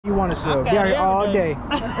You want to sell? Be out here all day. Do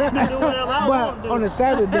whatever I want to do. On the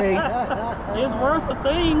Sabbath day, it's worse of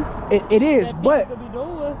things. It is, but could be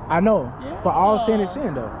doing. I know. Yeah. But all sin is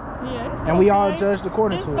sin, though. Yeah, and we all judged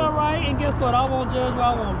according to it. It's all right, and guess what? I won't judge what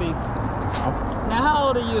I want to be. Now, how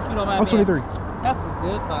old are you, if you don't mind? I'm 23. That's a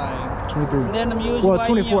good thing. 23. Let them use well,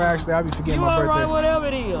 24 actually. I'll be forgetting my birthday. You all right, whatever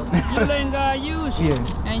it is. You letting God use you.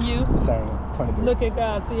 Yeah. And you? Sorry, 23. Look at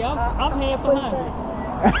God. See, I'm half 100.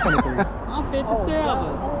 23. I'm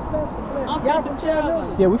 57. I'm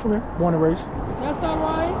 57. Yeah, we from here. Born and raised. That's all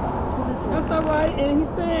right. That's all right. And he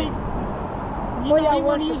said, you know, you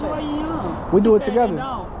want to use you while you're young. We do it together.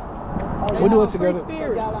 We do it together.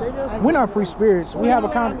 We're not free spirits. We have a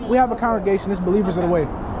congregation. It's Believers of the Way.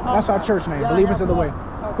 That's our church name, Believers of the Way.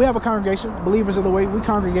 We have a congregation, Believers of the Way. We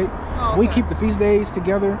congregate. We keep the feast days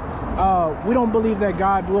together. We don't believe that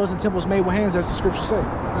God dwells in temples made with hands, as the scriptures say.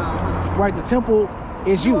 Right? The temple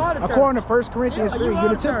is you. According to 1 Corinthians 3, you're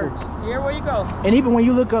the temple. Here where you go. And even when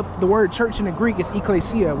you look up the word church in the Greek, it's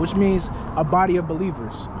ecclesia, which means a body of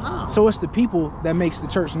believers. So it's the people that makes the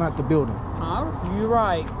church, not the building. You're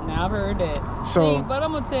right. Now I've heard that. So, see, but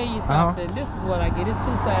I'm gonna tell you something. This is what I get. It's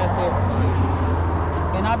two sides to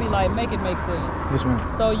everything. And I be like, make it make sense. Yes,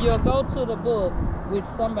 ma'am. So you'll go to the book which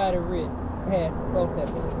somebody wrote that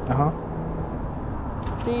book.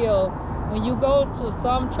 Still, when you go to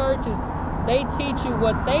some churches, they teach you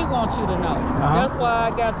what they want you to know. That's why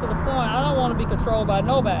I got to the point. I don't want to be controlled by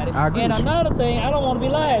nobody. I agree and with another thing, I don't want to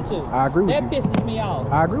be lied to. I agree with that you. That pisses me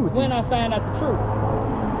off. I agree with when you. I find out the truth.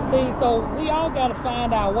 See, so we all got to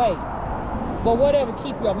find our way. But whatever,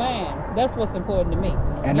 keep your mind. That's what's important to me.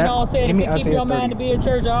 And you know what I'm saying? If you keep your 30. mind to be in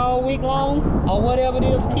church all week long, or whatever it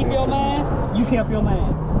is, keep your mind, you kept your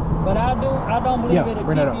mind. But I don't believe it'll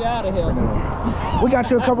keep you out of here. We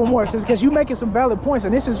got you a couple more, because you're making some valid points,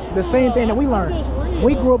 and this is the same thing that we learned.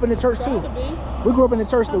 We grew up in the church too. We grew up in the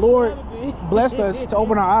church. The Lord blessed us to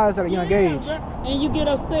open our eyes at a young age. And you get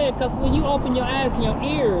upset because when you open your eyes and your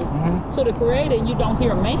ears to the Creator and you don't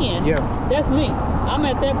hear man, that's me. I'm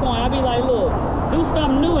at that point. I be like, look, do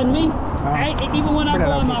something new in me. Even when I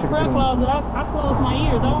go in my prayer closet, I close my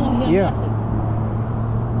ears. I don't want to hear nothing.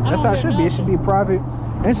 That's how it should be. It should be private.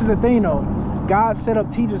 And this is the thing, though. God set up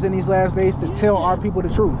teachers in these last days to tell our people the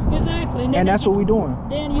truth. Exactly. And that's what we're doing.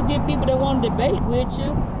 Then you get people that want to debate with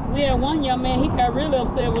you. We had one young man, he got really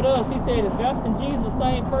upset with us. He said, is God and Jesus the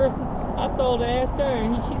same person? I told her, asked her,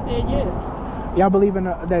 and she said yes. Y'all believe in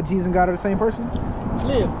that Jesus and God are the same person?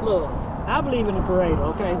 Look, I believe in the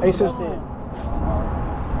Pareto, okay? Hey, sister.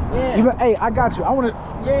 Hey, I got you. I want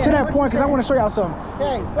to to that point, because I want to show y'all something.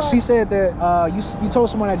 She said that you told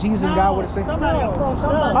someone that Jesus and God were the same. Somebody approached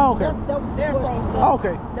us. Oh, okay. That was their question. Oh,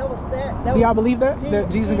 okay. That was that. Do y'all believe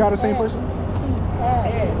that Jesus and God are the same person? He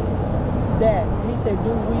asked that. He said,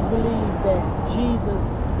 "Do we believe that Jesus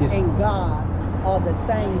and God are the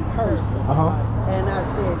same person?" And I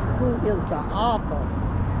said, "Who is the author?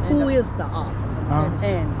 Who is the author?"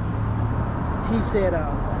 And he said,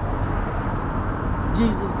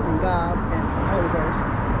 Jesus and God and the Holy Ghost,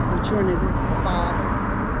 the Trinity, the Father.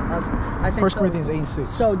 I said, 1 Corinthians 8:6.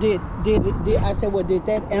 So did I said, well, did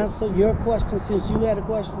that answer your question since you had a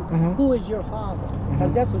question? Who is your Father?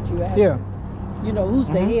 Because that's what you asked. You know, who's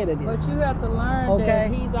the head of this? But you have to learn that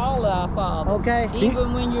He's all our Father.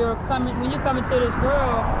 Even when you're coming to this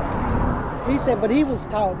world. He said, but he was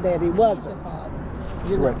taught that he wasn't.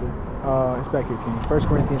 You know? Right there. It's back here, King. 1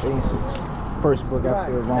 Corinthians 8:6. First book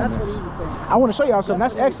after Romans. That's what he was saying. I want to show y'all something.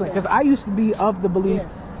 That's excellent, because I used to be of the belief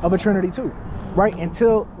of a Trinity too, right?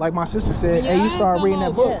 Until, like my sister said, hey, you start reading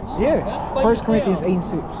that book. 1 Corinthians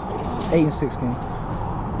 8:6. 8 and 6, King.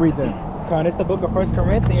 Read that. Con, it's the book of 1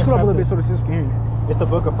 Corinthians. Scroll up a little bit so the sister can hear you. It's the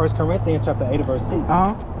book of 1 Corinthians chapter 8 verse 6.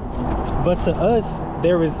 But to us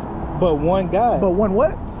there is but one God. But one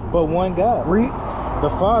what? But one God. Read. The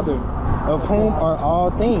Father, of whom are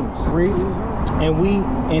all things. Read. And we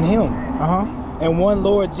in Him. And one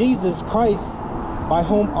Lord Jesus Christ, by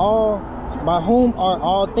whom are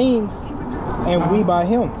all things, and we by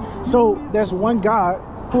Him. So there's one God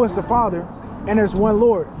who is the Father, and there's one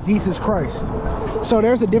Lord, Jesus Christ. So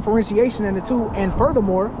there's a differentiation in the two. And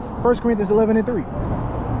furthermore, 1 Corinthians 11:3,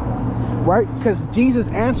 right? Because Jesus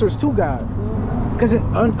answers to God. Because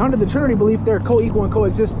under the Trinity belief, they're co-equal and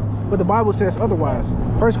coexistent. But the Bible says otherwise.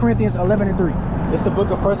 1 Corinthians 11:3. It's the book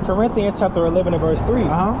of 1 Corinthians chapter 11 and verse 3.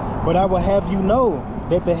 But I will have you know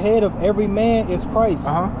that the head of every man is Christ.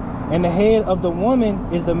 And the head of the woman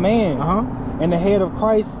is the man. And the head of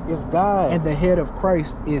Christ is God. And the head of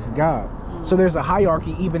Christ is God. So there's a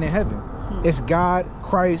hierarchy even in heaven. It's God,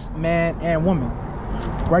 Christ, man, and woman.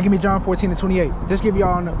 Right, give me John 14:28. Just giving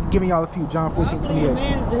y'all a few. John 14:28.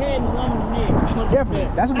 Man is the head and the woman the neck. Definitely.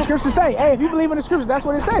 That's what the scriptures say. Hey, if you believe in the scriptures, that's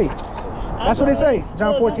what it say. That's what it say.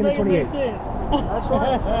 John 14:28. That's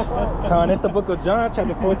right. That's right. Con, it's the book of John,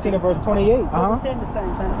 chapter 14 and verse 28. We're saying the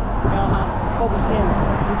same thing. What we're saying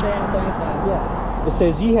You're saying the same thing. Yes. It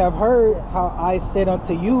says, ye have heard how I said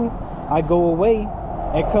unto you, I go away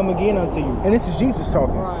and come again unto you. And this is Jesus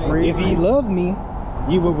talking. Right. If ye love me,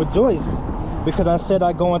 ye will rejoice, because I said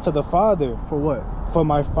I go unto the Father. For what? For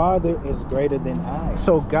my Father is greater than I.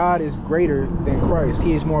 So God is greater than Christ.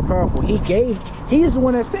 He is more powerful. He is the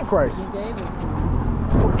one that sent Christ. He gave us.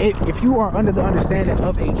 If you are under the understanding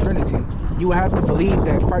of a Trinity, you have to believe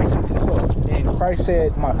that Christ sent himself. And Christ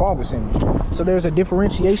said, my Father sent me. So there's a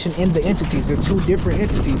differentiation in the entities. They're two different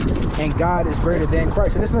entities. And God is greater than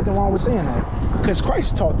Christ. And there's nothing wrong with saying that. Because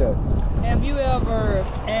Christ taught that. Have you ever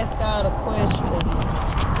asked God a question,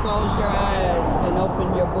 closed your eyes and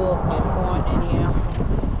opened your book and point any answer?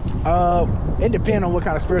 It depends on what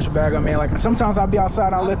kind of spiritual bag I'm in. Like sometimes I'll be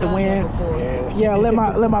outside, I'll let the wind. Yeah, let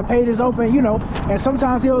my pages open, you know. And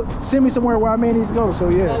sometimes he'll send me somewhere where I may need to go. So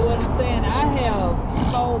yeah. So what I'm saying, I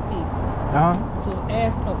have told people to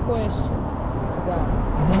ask a question to God.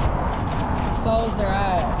 Close their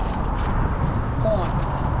eyes, point,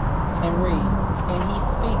 and read, and He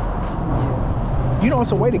speaks. You know,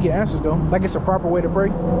 it's a way to get answers though. Like it's a proper way to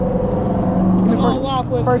pray.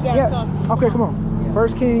 First, yeah. Okay, come on. 1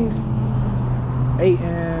 Kings 8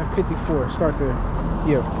 and 54. Start there.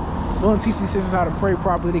 Yeah. We'll teach these sisters how to pray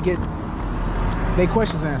properly to get their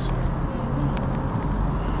questions answered.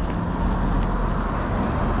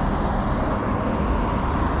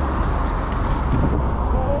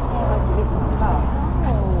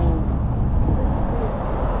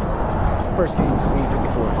 First Kings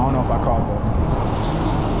 8:54. I don't know if I called that.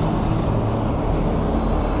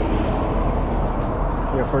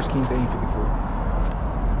 Yeah, 1 Kings 8:54.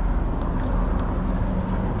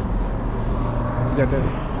 You got that?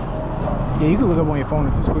 Yeah, you can look up on your phone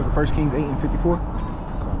if it's quick. 1 Kings 8 and 54.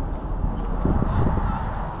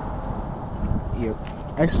 Yep.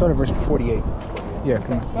 Actually, start at verse 48. Yeah,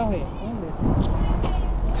 come on. Go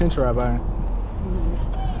ahead. 10 try, Byron.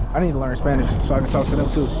 I need to learn Spanish so I can talk to them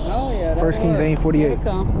too. Oh yeah. 1 Kings 8 and 48.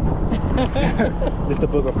 This is the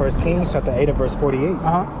book of 1 Kings, chapter 8 and verse 48.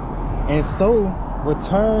 And so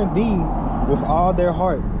return thee with all their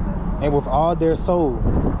heart and with all their soul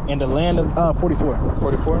in the land of 44.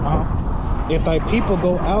 44. If thy people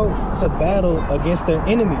go out to battle against their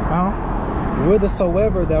enemy,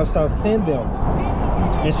 whithersoever thou shalt send them,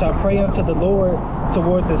 and shalt pray unto the Lord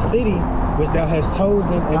toward the city which thou hast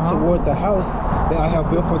chosen, and toward the house that I have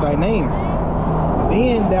built for thy name,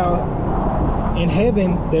 then thou in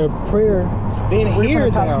heaven their prayer, then hear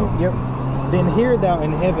thou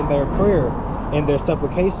in heaven their prayer and their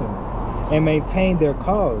supplication, and maintain their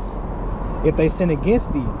cause if they sin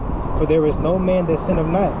against thee, for there is no man that sinneth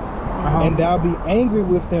not. And thou be angry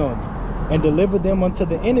with them and deliver them unto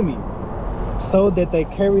the enemy, so that they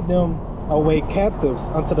carry them away captives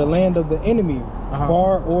unto the land of the enemy,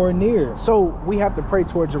 far or near. So we have to pray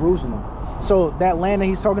toward Jerusalem. So that land that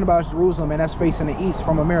he's talking about is Jerusalem, and that's facing the east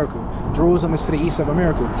from America. Jerusalem is to the east of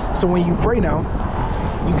America. So when you pray now,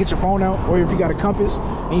 you get your phone out, or if you got a compass,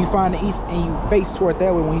 and you find the east and you face toward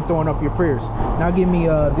that way when you're throwing up your prayers. Now give me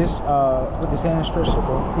this with his hand stretched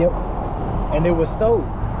forward. Yep. And it was so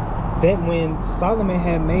that when Solomon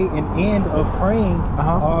had made an end of praying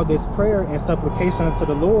all this prayer and supplication unto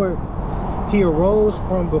the Lord, he arose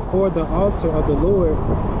from before the altar of the Lord,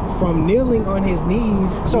 from kneeling on his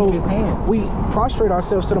knees with his hands. We prostrate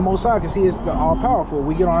ourselves to the Most High because he is the all-powerful.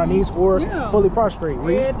 We get on our knees or fully prostrate.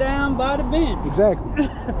 Head down by the bench. Exactly.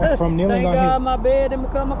 From kneeling on his... my bed and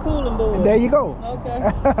become a cooling board. There you go.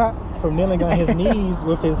 Okay. From kneeling on his knees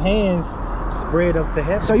with his hands spread up to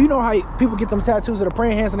heaven. So you know how people get them tattoos of the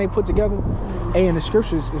praying hands and they put together? And in the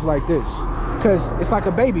scriptures, it's like this. Because it's like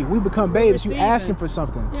a baby. We become babes. You asking for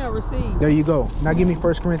something. Yeah, receive. There you go. Now give me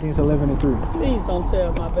 1 Corinthians 11 and 3. Please don't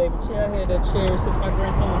tell my baby chair. I had that chair since my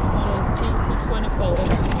grandson was 24. That's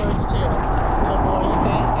his first chair. Oh boy, you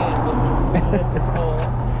can't have it. That's his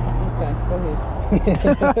Okay, go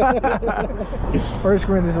ahead. 1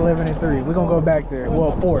 Corinthians 11 and 3. We're going to go back there.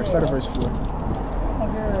 Well, 4. Start at verse 4. My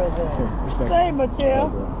girl's Okay, there. Save my chair.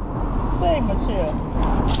 Save my chair.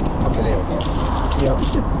 Okay, there we go. Yep.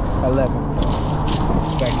 11.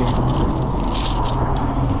 It's back here.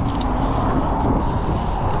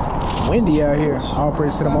 Windy out here. All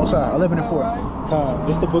praise to the Most High. 11 and 4.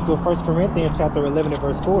 This is the book of 1 Corinthians, chapter 11 and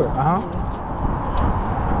verse 4.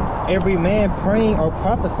 every man praying or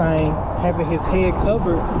prophesying having his head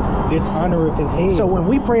covered dishonoreth his head. So when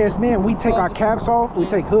we pray as men, we take our caps off, we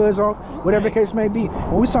take hoods off, whatever the case may be.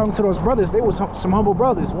 When we was talking to those brothers, they was some humble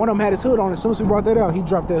brothers. One of them had his hood on. As soon as we brought that out, he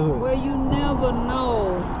dropped that hood. Well, you never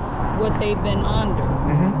know what they've been under.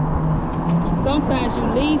 Sometimes you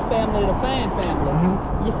leave family to find family.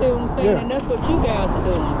 You see what I'm saying? And that's what you guys are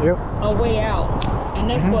doing. A way out. And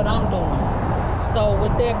that's what I'm doing. So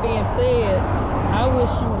with that being said, I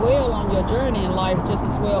wish you well on your journey in life just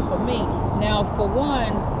as well for me. Now, for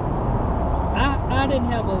one, I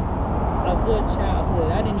didn't have a good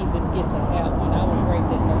childhood. I didn't even get to have one. I was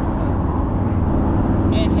raped at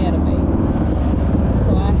 13 and had a baby.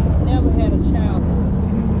 So I never had a childhood.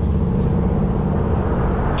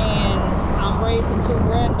 And I'm raising 2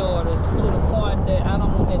 granddaughters to the point that I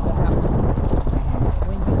don't want that to happen.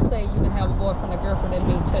 When you say you can have a boyfriend or girlfriend, that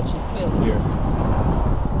means touchy feeling.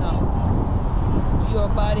 No. Your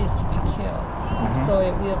body is to be kept. So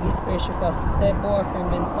it will be special because that boyfriend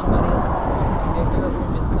been somebody else's boyfriend, that girlfriend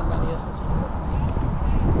been somebody else's girlfriend.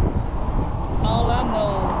 All I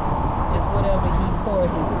know is whatever he pours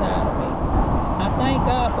inside of me. I thank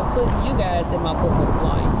God for putting you guys in my book of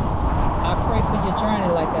life. I pray for your journey,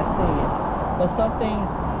 like I said. But some things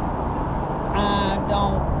I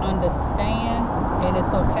don't understand, and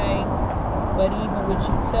it's okay. But even with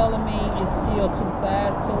you telling me, it's still 2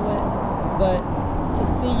 sides to it. But to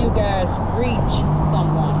see you guys reach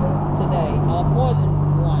someone today, or more than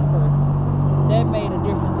one person, that made a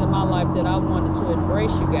difference in my life, that I wanted to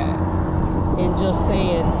embrace you guys. And just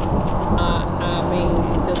saying, I mean,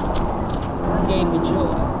 it just gave me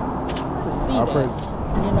joy to see that.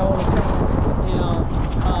 You know what I'm saying? You know,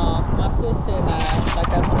 my sister and I, like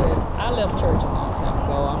I said, I left church a long time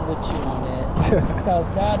ago. I'm with you on that. Because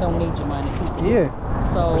God don't need your money.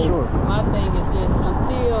 So my thing is just,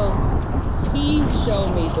 until he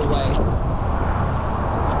showed me the way,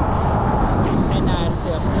 and I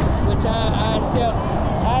accept it. Which I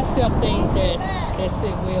accept things that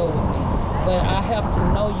sit well with me. But I have to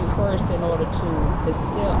know you first in order to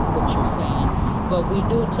accept what you're saying. But we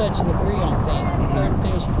do touch and agree on things. Certain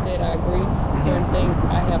things you said I agree. Certain things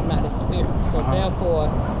I have not experienced. So therefore,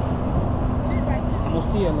 I'm gonna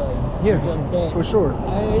still love you. For sure.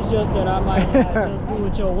 It's just that I might not just do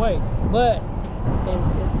it your way. But it's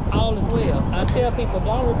all is well. I tell people,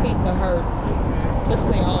 don't repeat the hurt. Just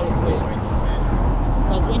say all is well.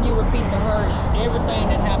 Because when you repeat the hurt, everything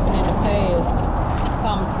that happened in the past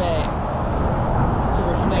comes back to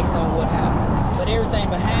reflect on what happened. But everything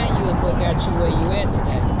behind you is what got you where you at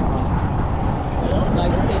today.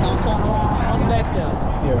 Like I said, don't turn around. What's back there?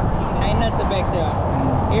 Ain't nothing back there.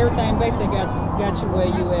 Everything back there got you where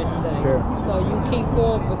you at today. So you keep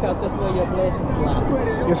forward because that's where your blessings lie.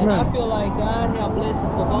 And I feel like God have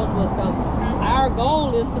blessings for both of us because our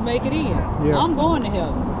goal is to make it in. I'm going to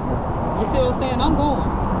heaven. You see what I'm saying? I'm going.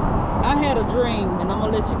 I had a dream, and I'm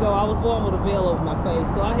going to let you go. I was born with a veil over my face,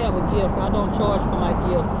 so I have a gift. I don't charge for my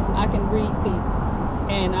gift. I can read people,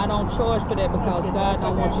 and I don't charge for that because God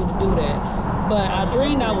don't want you to do that. But I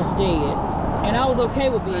dreamed I was dead, and I was okay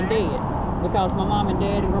with being dead because my mom and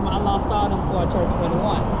dad and grandma, I lost all them before I turned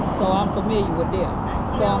 21, so I'm familiar with death.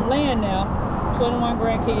 So I'm laying there, 21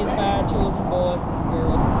 grandkids, 5 children, boys and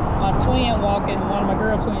girls. My twin walking, one of my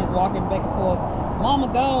girl twins walking back and forth.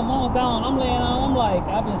 Mama gone, mama gone. I'm laying on, I'm like,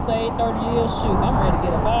 I've been saved 30 years, shoot. I'm ready to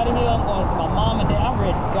get up out of here. I'm going to see my mom and dad. I'm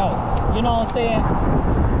ready to go. You know what I'm saying?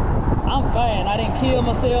 I'm fine. I didn't kill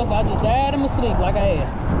myself. I just died in my sleep like I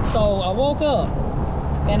asked. So I woke up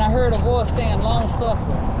and I heard a voice saying, long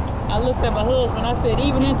suffering. I looked at my husband. I said,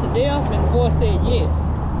 even into death? And the voice said, yes.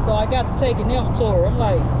 So I got to take an inventory. I'm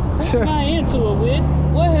like, what am I into it with?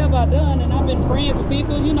 What have I done? And I've been praying for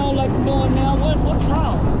people, you know, like I'm doing now. What's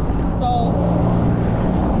wrong? So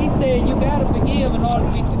he said, you gotta forgive in order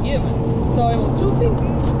to be forgiven. So it was 2 people,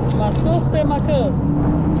 my sister and my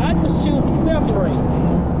cousin. I just choose to separate.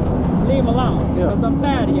 Leave them alone. Because I'm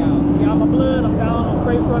tired of y'all. Y'all my blood, I'm gone. I'll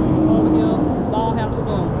pray for you from over here. Long handle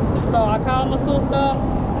spoon. So I called my sister up.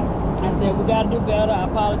 I said, we gotta do better. I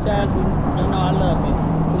apologize. You know I love you.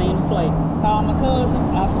 Clean the plate. Called my cousin.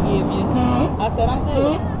 I forgive you. I said, I'm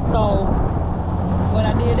good. So when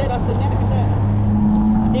I did that, I said, now I can die.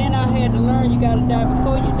 Then I had to learn you gotta die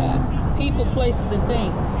before you die. People, places, and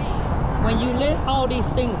things. When you let all these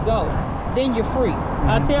things go, then you're free.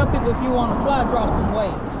 I tell people, if you want to fly, drop some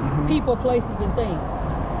weight. People, places, and things.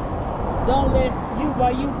 Don't let you,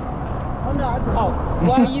 while you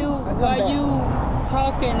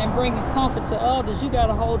talking and bringing comfort to others, you got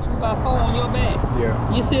a whole 2x4 on your back.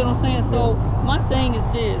 You see what I'm saying? So my thing is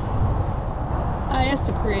this. I asked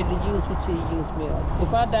the Creator to use me till He used me up.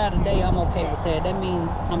 If I die today, I'm okay with that. That means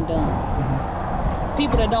I'm done.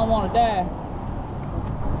 People that don't want to die,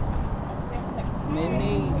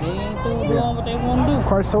 maybe they ain't doing what they want to do.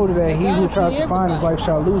 Christ told you that he who tries to find his life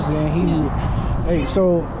shall lose it, and he who... Hey,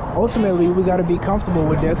 so ultimately we got to be comfortable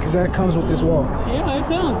with death because that comes with this walk. Yeah, it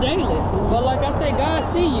comes daily. But like I say, God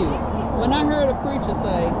see you. When I heard a preacher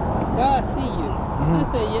say, God see you, I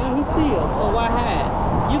said, yeah, He sees us, so why hide?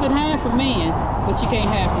 You can hide from man, but you can't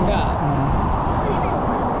hide from God.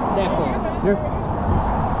 That part. Yeah.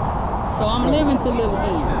 So I'm living to live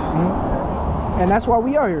again. And that's why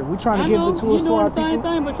we are here. We're trying to give the tools to our people. You doing the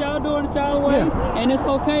same thing, but y'all doing it y'all way. And it's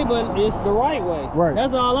okay, but it's the right way. Right.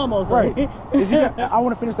 That's all I'm going to say. Right. I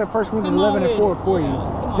want to finish that 1 Corinthians 11:4 for you.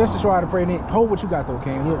 Just to show how to pray. And hold what you got, though,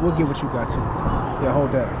 King. We'll get what you got, too. Yeah,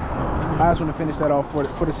 hold that. I just want to finish that off for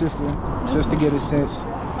the sister, just to get a sense.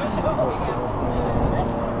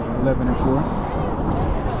 11:4.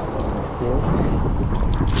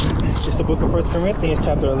 It's the book of 1 Corinthians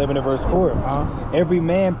chapter 11 and verse 4. Every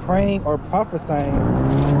man praying or prophesying,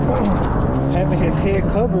 having his head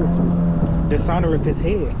covered, dishonoreth his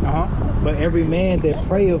head. But every man that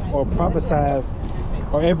prayeth or prophesieth,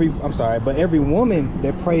 or every woman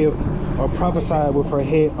that prayeth or prophesieth with her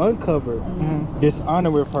head uncovered,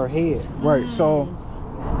 dishonoreth her head. Right. So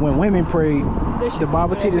when women pray, the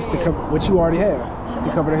Bible teaches to cover what you already have, to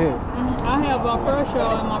cover the head. I have my prayer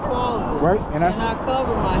shawl in my closet. Right. And I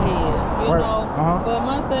cover my head, you know. But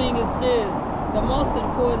my thing is this, the most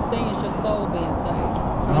important thing is your soul being saved.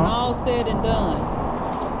 When all said and done,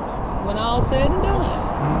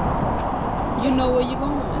 you know where you're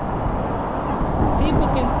going. People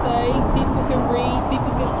can say, people can read,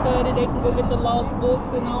 people can study, they can go get the lost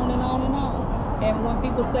books and on and on and on. And when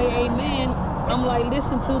people say amen, I'm like,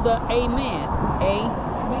 listen to the amen.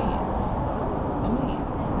 Amen. Amen.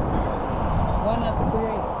 Why not the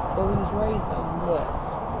Creator? But we was raised on what?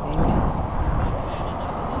 Amen.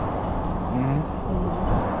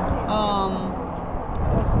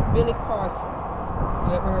 What's it? Billy Carson.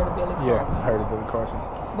 You ever heard of Billy Carson? Yeah, I heard of Billy Carson.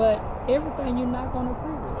 But everything you're not going to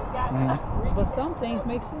agree with. But some things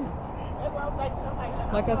make sense.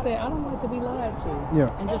 Like I said, I don't like to be lied to.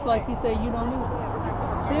 Yeah. And just like you said, you don't either.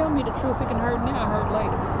 Tell me the truth. It can hurt now, hurt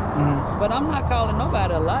later. But I'm not calling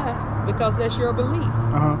nobody a lie because that's your belief.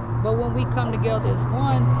 But when we come together as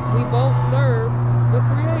one, we both serve the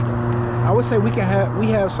Creator. I would say we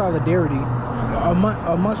have solidarity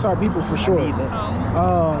amongst our people for sure.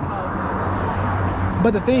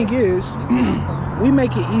 But the thing is, we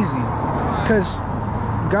make it easy because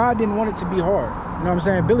God didn't want it to be hard. You know what I'm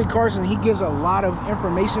saying? Billy Carson, he gives a lot of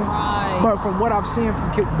information, but from what I've seen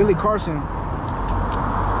from Billy Carson,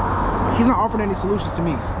 he's not offering any solutions to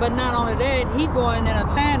me. But not only that, he going in a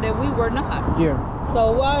time that we were not. Yeah.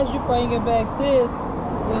 So why is you bringing back this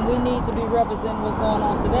when we need to be representing what's going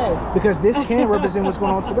on today? Because this can represent what's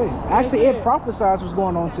going on today. Actually, it prophesies what's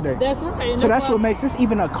going on today. That's right. So that's what makes this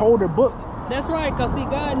even a colder book. That's right, because see,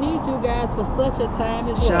 God needs you guys for such a time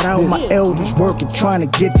as well. Shout out my elders working, trying to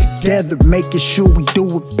get together, making sure we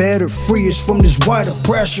do it better. Free us from this wider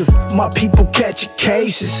pressure. My people catching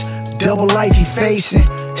cases, double life he facing.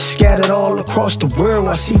 Scattered all across the world,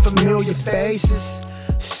 I see familiar faces.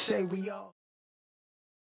 Say we all